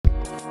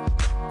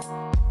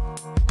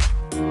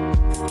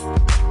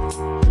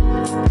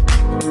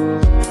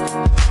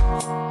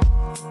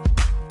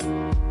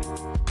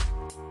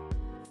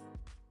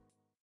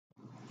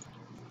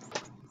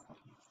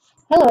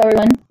Hello,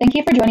 everyone. Thank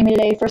you for joining me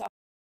today for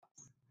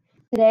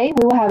today.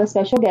 We will have a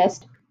special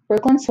guest,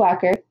 Brooklyn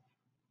Swacker,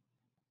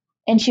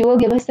 and she will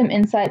give us some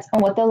insights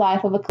on what the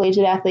life of a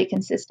collegiate athlete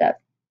consists of.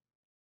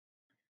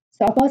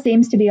 Softball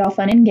seems to be all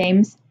fun and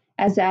games,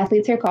 as the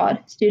athletes are called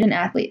student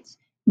athletes,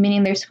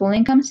 meaning their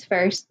schooling comes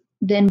first,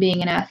 then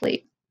being an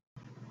athlete.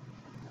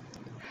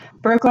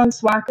 Brooklyn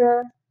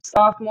Swacker,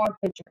 sophomore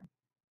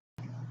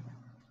pitcher.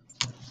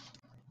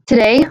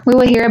 Today, we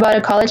will hear about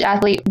a college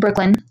athlete,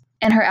 Brooklyn,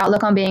 and her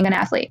outlook on being an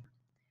athlete.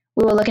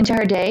 We will look into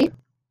her day,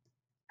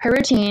 her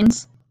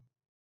routines,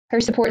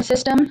 her support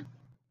system,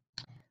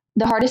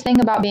 the hardest thing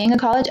about being a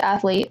college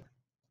athlete,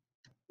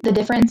 the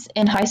difference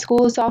in high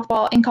school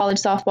softball and college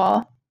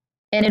softball,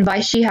 and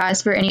advice she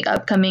has for any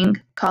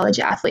upcoming college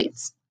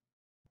athletes.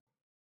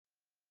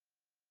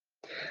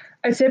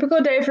 A typical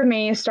day for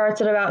me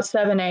starts at about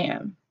 7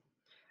 a.m.,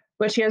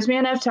 which gives me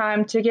enough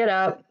time to get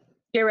up,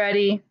 get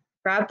ready,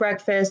 grab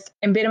breakfast,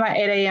 and be to my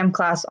 8 a.m.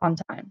 class on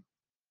time.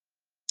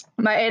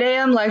 My 8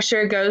 a.m.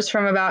 lecture goes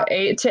from about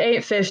 8 to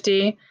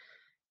 8:50.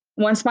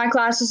 Once my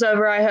class is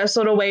over, I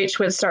hustle to weights,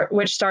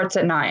 which starts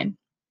at 9.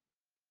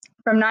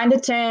 From 9 to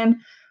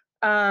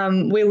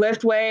 10, we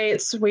lift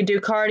weights, we do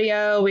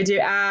cardio, we do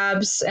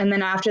abs, and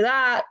then after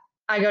that,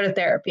 I go to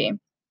therapy.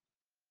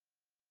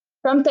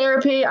 From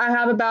therapy, I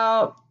have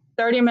about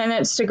 30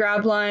 minutes to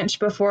grab lunch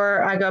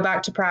before I go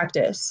back to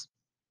practice.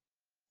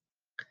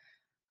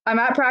 I'm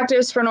at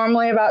practice for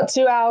normally about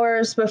 2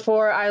 hours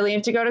before I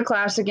leave to go to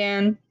class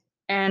again,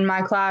 and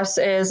my class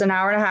is an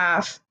hour and a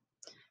half.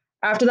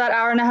 After that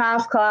hour and a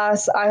half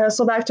class, I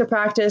hustle back to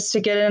practice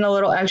to get in a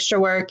little extra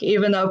work,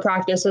 even though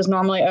practice is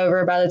normally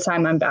over by the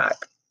time I'm back.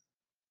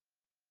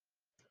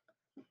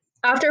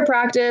 After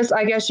practice,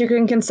 I guess you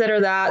can consider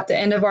that the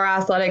end of our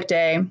athletic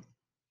day.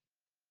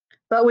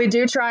 But we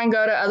do try and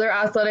go to other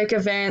athletic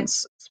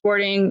events,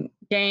 sporting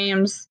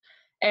games,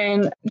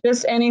 and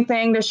just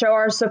anything to show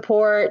our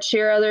support,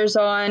 cheer others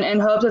on,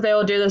 and hope that they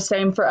will do the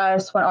same for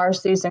us when our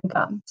season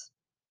comes.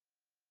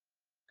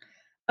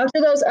 After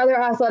those other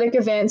athletic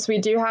events, we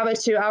do have a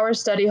 2-hour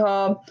study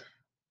hall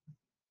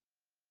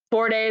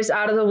 4 days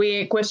out of the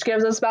week, which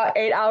gives us about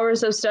 8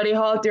 hours of study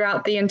hall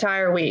throughout the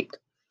entire week.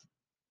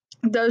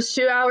 Those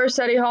 2-hour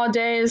study hall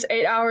days,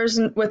 8 hours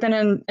within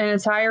an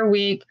entire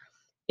week,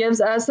 gives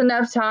us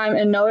enough time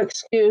and no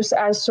excuse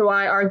as to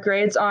why our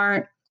grades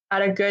aren't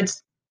at a good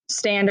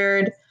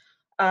standard,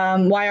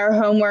 why our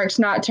homework's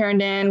not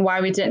turned in, why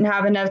we didn't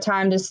have enough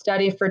time to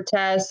study for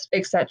tests,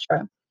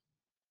 etc.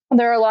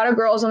 There are a lot of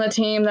girls on the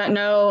team that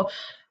know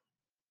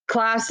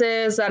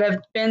classes, that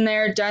have been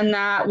there, done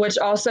that, which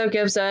also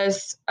gives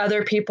us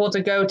other people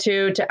to go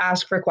to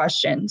ask for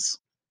questions.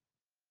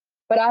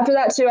 But after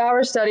that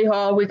 2-hour study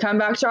hall, we come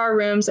back to our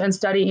rooms and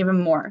study even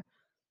more.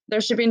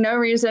 There should be no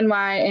reason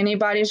why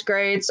anybody's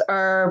grades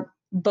are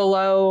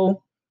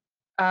below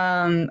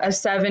a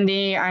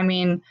 70. I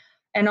mean,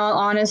 in all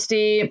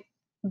honesty,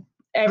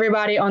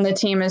 everybody on the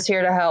team is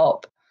here to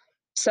help.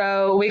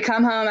 So we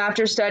come home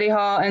after study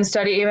hall and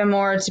study even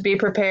more to be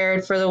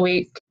prepared for the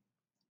week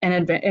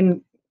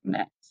in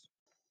next.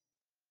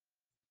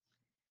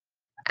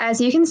 As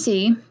you can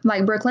see,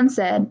 like Brooklyn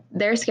said,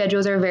 their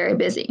schedules are very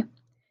busy.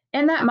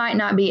 And that might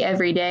not be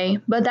every day,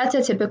 but that's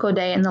a typical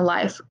day in the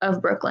life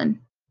of Brooklyn.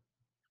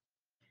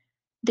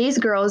 These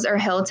girls are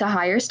held to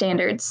higher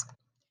standards.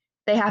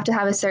 They have to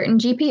have a certain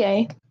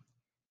GPA.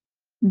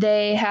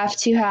 They have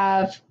to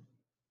have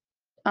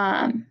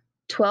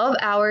 12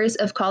 hours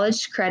of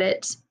college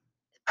credits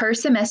per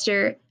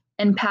semester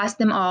and pass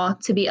them all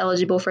to be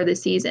eligible for the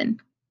season.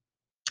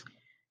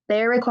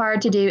 They are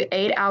required to do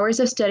 8 hours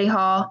of study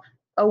hall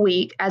a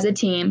week as a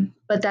team,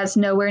 but that's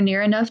nowhere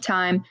near enough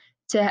time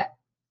to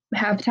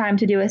have time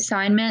to do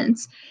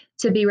assignments,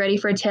 to be ready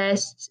for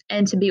tests,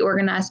 and to be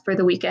organized for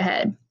the week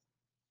ahead.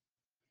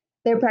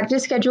 Their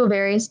practice schedule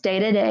varies day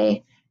to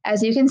day.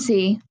 As you can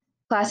see,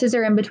 classes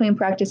are in between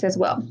practice as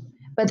well,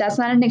 but that's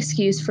not an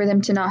excuse for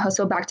them to not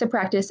hustle back to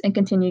practice and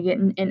continue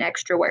getting in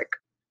extra work.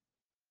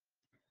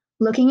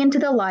 Looking into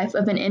the life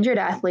of an injured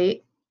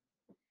athlete,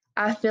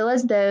 I feel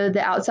as though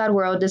the outside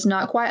world does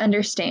not quite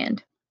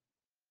understand.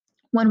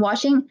 When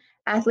watching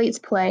athletes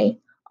play,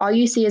 all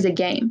you see is a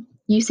game.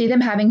 You see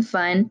them having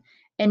fun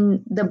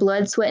and the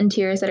blood, sweat, and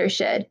tears that are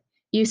shed.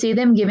 You see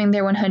them giving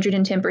their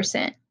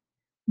 110%.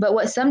 But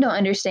what some don't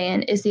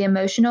understand is the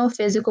emotional,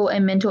 physical,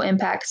 and mental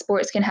impact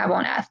sports can have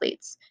on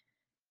athletes.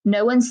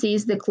 No one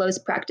sees the close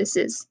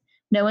practices.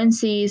 No one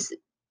sees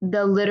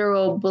the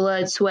literal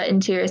blood, sweat,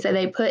 and tears that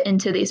they put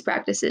into these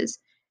practices.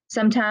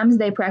 Sometimes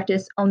they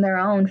practice on their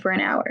own for an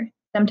hour.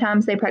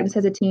 Sometimes they practice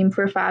as a team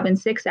for 5 and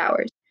 6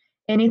 hours.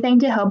 Anything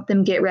to help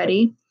them get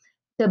ready,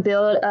 to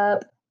build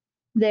up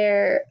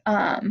their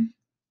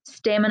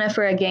stamina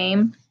for a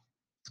game.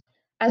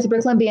 As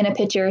Brooklyn being a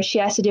pitcher, she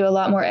has to do a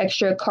lot more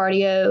extra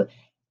cardio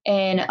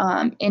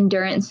and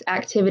endurance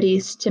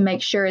activities to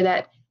make sure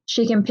that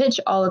she can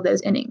pitch all of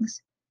those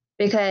innings,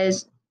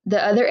 because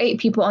the other 8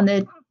 people on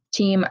the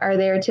team are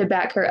there to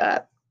back her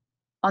up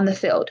on the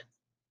field.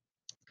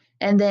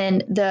 And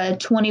then the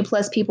 20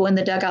 plus people in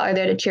the dugout are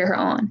there to cheer her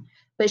on.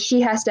 But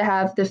she has to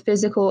have the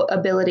physical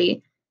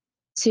ability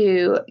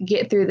to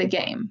get through the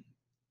game.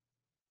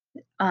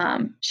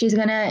 She's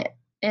going to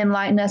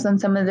enlighten us on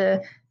some of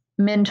the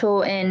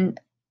mental and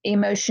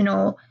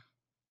emotional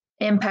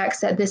impacts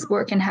that this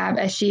sport can have,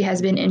 as she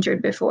has been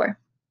injured before.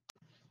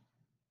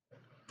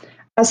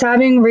 As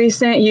having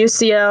recent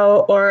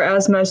UCL, or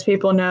as most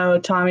people know,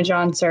 Tommy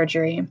John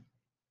surgery,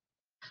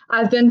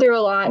 I've been through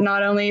a lot,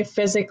 not only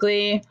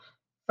physically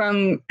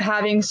from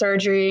having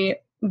surgery,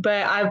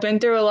 but I've been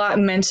through a lot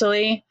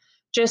mentally,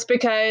 just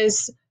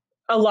because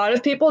a lot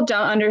of people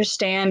don't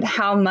understand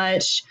how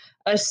much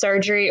a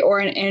surgery or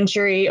an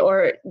injury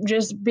or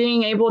just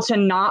being able to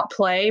not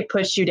play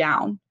puts you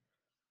down.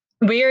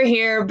 We are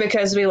here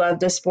because we love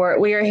the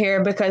sport. We are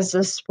here because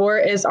the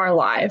sport is our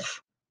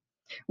life.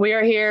 We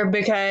are here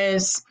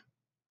because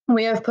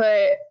we have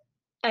put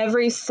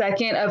every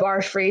second of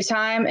our free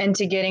time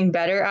into getting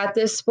better at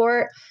this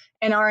sport.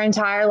 In our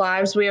entire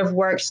lives, we have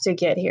worked to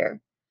get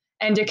here.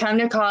 And to come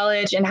to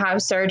college and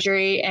have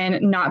surgery and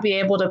not be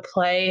able to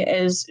play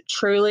is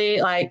truly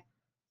like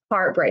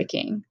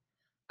heartbreaking.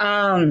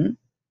 I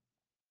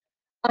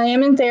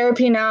am in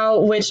therapy now,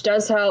 which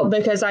does help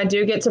because I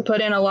do get to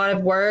put in a lot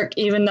of work,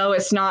 even though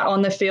it's not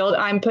on the field.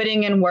 I'm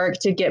putting in work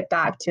to get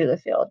back to the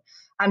field.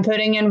 I'm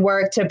putting in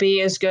work to be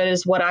as good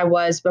as what I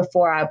was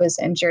before I was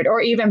injured,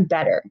 or even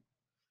better.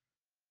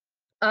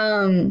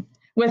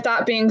 With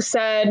that being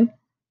said,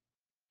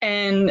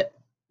 and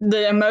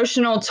the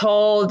emotional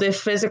toll, the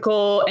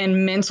physical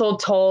and mental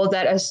toll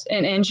that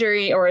an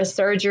injury or a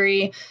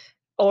surgery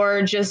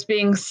or just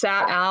being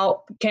sat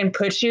out can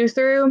put you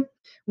through,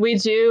 we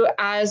do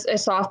as a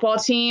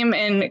softball team,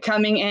 and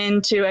coming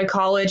into a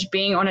college,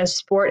 being on a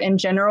sport in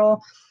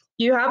general,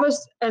 you have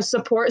a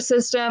support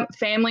system,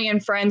 family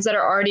and friends that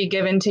are already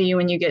given to you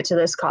when you get to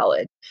this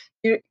college.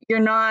 You're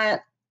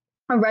not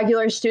a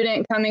regular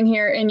student coming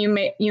here and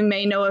you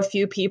may know a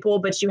few people,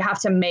 but you have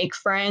to make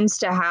friends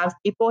to have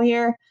people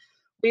here.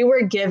 We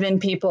were given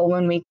people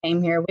when we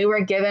came here. We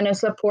were given a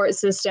support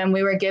system.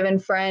 We were given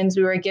friends.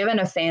 We were given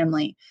a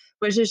family,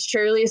 which is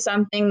truly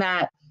something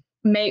that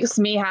makes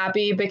me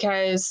happy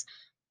because,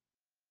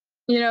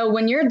 you know,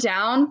 when you're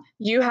down,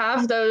 you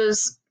have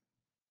those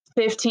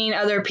 15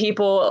 other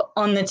people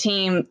on the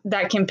team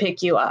that can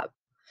pick you up.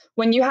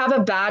 When you have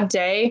a bad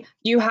day,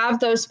 you have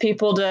those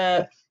people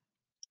to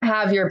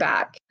have your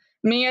back.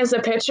 Me as a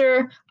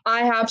pitcher,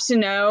 I have to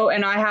know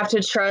and I have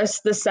to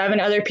trust the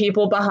 7 other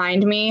people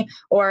behind me,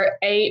 or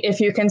 8 if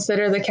you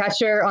consider the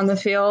catcher on the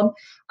field.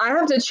 I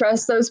have to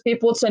trust those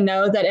people to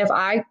know that if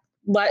I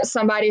let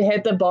somebody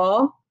hit the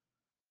ball,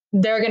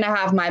 they're going to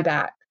have my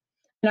back.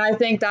 And I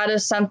think that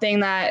is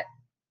something that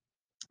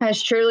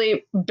has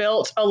truly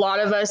built a lot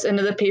of us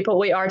into the people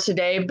we are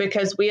today,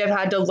 because we have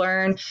had to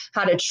learn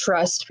how to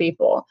trust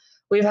people.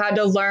 We've had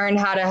to learn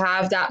how to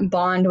have that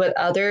bond with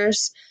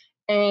others,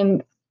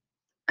 and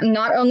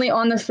not only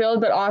on the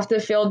field, but off the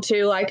field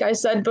too. Like I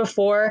said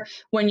before,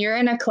 when you're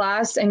in a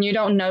class and you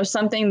don't know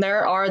something,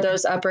 there are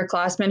those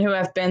upperclassmen who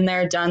have been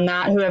there, done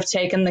that, who have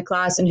taken the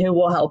class and who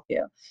will help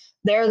you.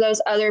 There are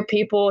those other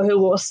people who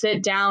will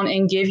sit down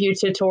and give you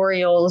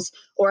tutorials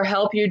or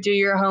help you do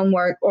your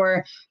homework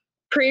or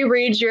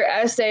pre-read your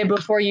essay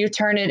before you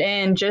turn it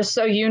in, just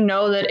so you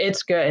know that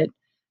it's good.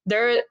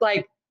 It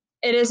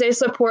is a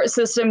support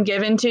system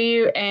given to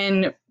you,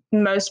 and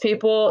most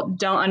people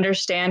don't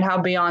understand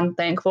how beyond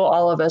thankful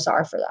all of us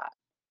are for that.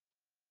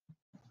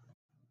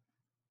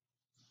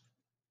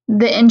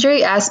 The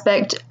injury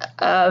aspect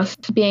of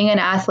being an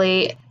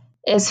athlete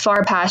is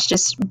far past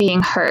just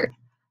being hurt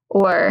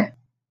or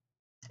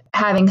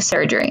having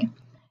surgery.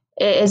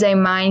 It is a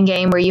mind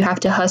game where you have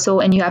to hustle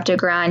and you have to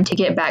grind to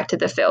get back to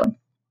the field.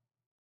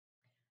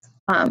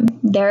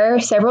 There are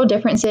several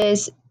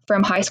differences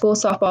from high school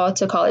softball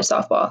to college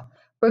softball.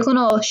 Brooklyn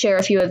will share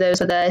a few of those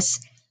with us.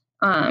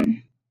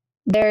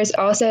 There's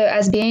also,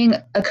 as being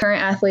a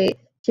current athlete,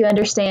 she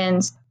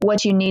understands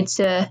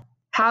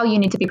how you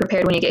need to be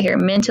prepared when you get here,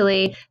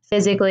 mentally,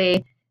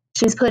 physically.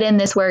 She's put in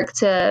this work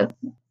to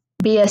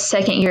be a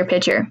second-year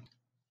pitcher.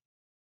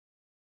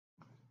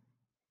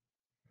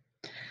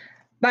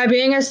 By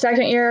being a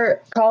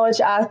second-year college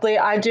athlete,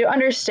 I do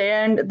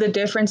understand the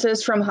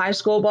differences from high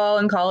school ball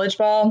and college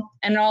ball.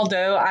 And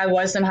although I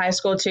was in high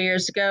school 2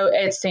 years ago,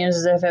 it seems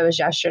as if it was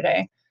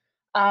yesterday.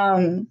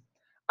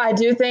 I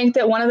do think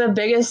that one of the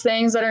biggest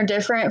things that are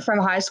different from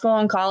high school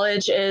and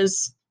college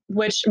is,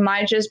 which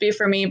might just be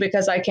for me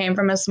because I came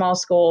from a small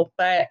school,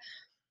 but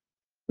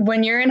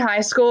when you're in high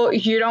school,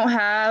 you don't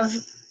have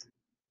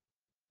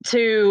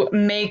to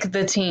make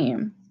the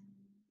team.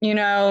 You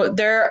know,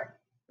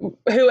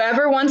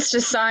 whoever wants to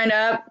sign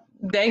up,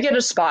 they get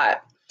a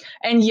spot.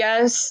 And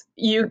yes,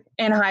 in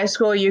high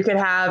school, you could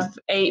have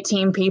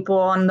 18 people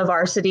on the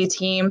varsity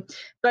team,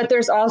 but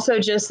there's also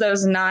just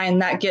those 9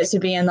 that get to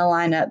be in the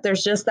lineup.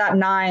 There's just that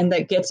 9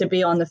 that get to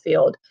be on the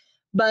field.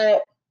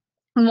 But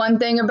one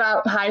thing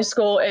about high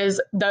school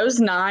is those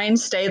 9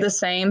 stay the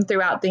same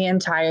throughout the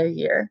entire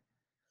year.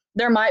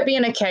 There might be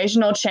an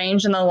occasional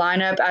change in the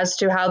lineup as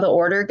to how the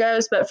order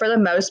goes, but for the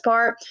most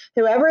part,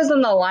 whoever is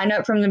in the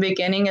lineup from the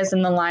beginning is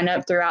in the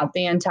lineup throughout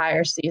the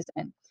entire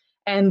season.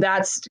 And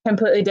that's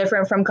completely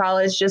different from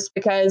college, just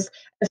because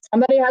if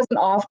somebody has an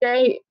off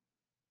day,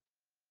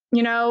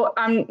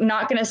 I'm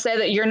not going to say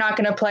that you're not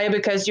going to play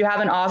because you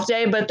have an off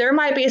day, but there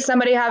might be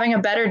somebody having a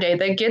better day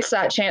that gets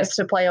that chance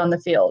to play on the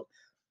field.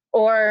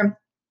 Or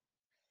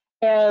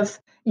if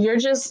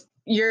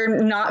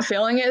you're not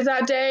feeling it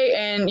that day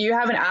and you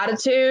have an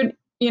attitude,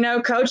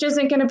 coach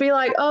isn't going to be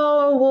like,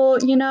 oh,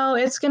 well,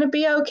 it's going to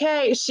be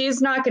okay.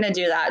 She's not going to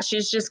do that.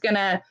 She's just going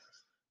to,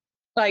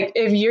 like,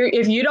 if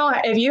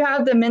you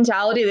have the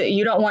mentality that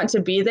you don't want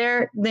to be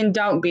there, then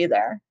don't be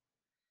there.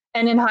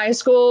 And in high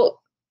school,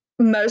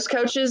 most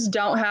coaches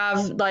don't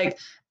have like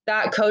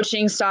that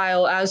coaching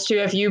style as to,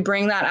 if you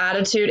bring that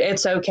attitude,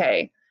 it's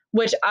okay,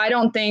 which I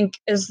don't think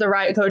is the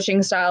right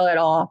coaching style at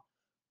all.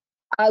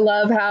 I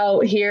love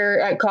how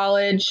here at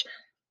college,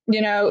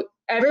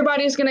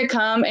 everybody's going to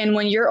come, and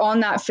when you're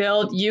on that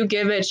field, you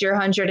give it your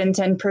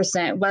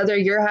 110%, whether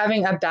you're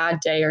having a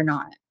bad day or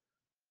not.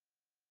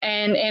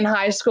 And in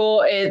high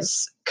school,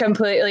 it's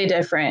completely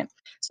different.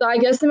 So I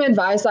guess some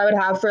advice I would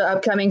have for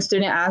upcoming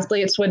student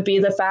athletes would be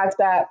the fact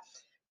that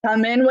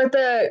come in with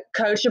a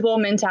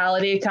coachable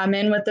mentality, come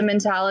in with the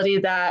mentality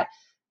that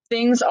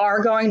things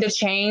are going to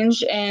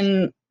change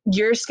and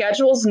your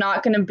schedule's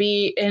not going to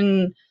be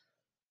in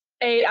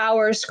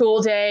 8-hour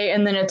school day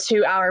and then a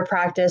 2-hour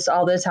practice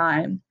all the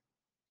time.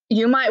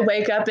 You might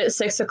wake up at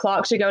 6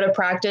 o'clock to go to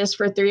practice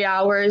for 3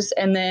 hours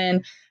and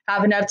then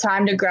have enough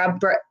time to grab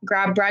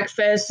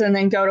breakfast and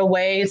then go to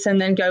weights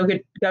and then go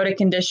to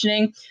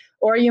conditioning.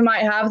 Or you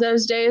might have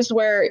those days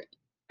where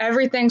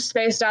everything's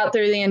spaced out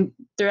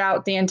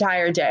throughout the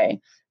entire day.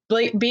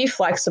 Be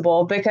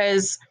flexible,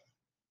 because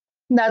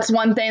that's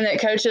one thing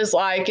that coaches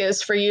like,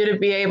 is for you to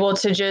be able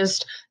to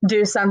just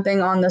do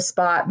something on the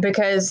spot,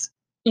 because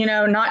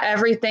not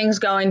everything's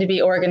going to be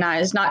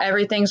organized, not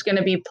everything's going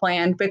to be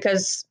planned,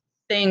 because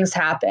things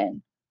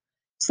happen.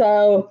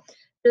 So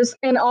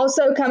and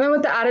also come in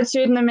with the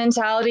attitude and the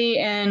mentality,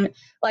 and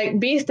like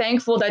be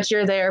thankful that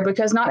you're there,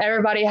 because not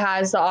everybody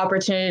has the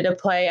opportunity to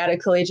play at a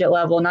collegiate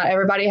level. Not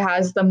everybody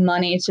has the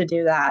money to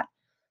do that.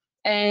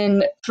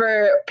 And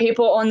for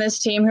people on this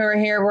team who are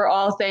here, we're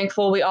all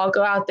thankful. We all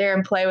go out there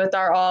and play with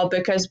our all,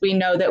 because we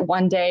know that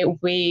one day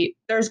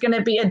there's going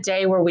to be a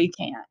day where we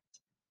can't.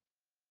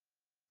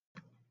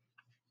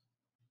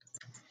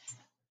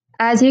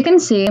 As you can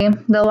see,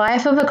 the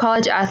life of a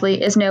college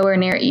athlete is nowhere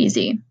near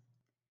easy.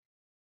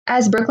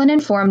 As Brooklyn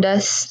informed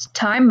us,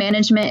 time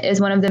management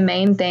is one of the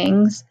main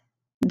things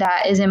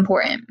that is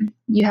important.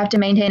 You have to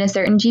maintain a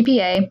certain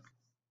GPA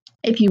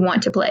if you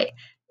want to play.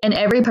 And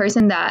every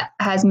person that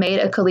has made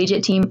a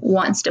collegiate team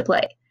wants to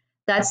play.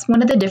 That's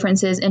one of the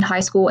differences in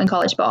high school and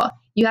college ball.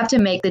 You have to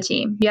make the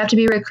team. You have to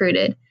be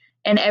recruited.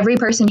 And every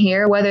person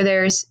here, whether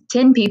there's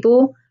 10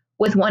 people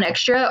with one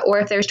extra or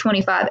if there's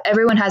 25,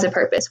 everyone has a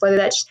purpose, whether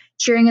that's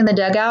cheering in the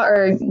dugout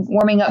or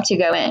warming up to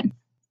go in.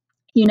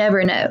 You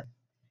never know.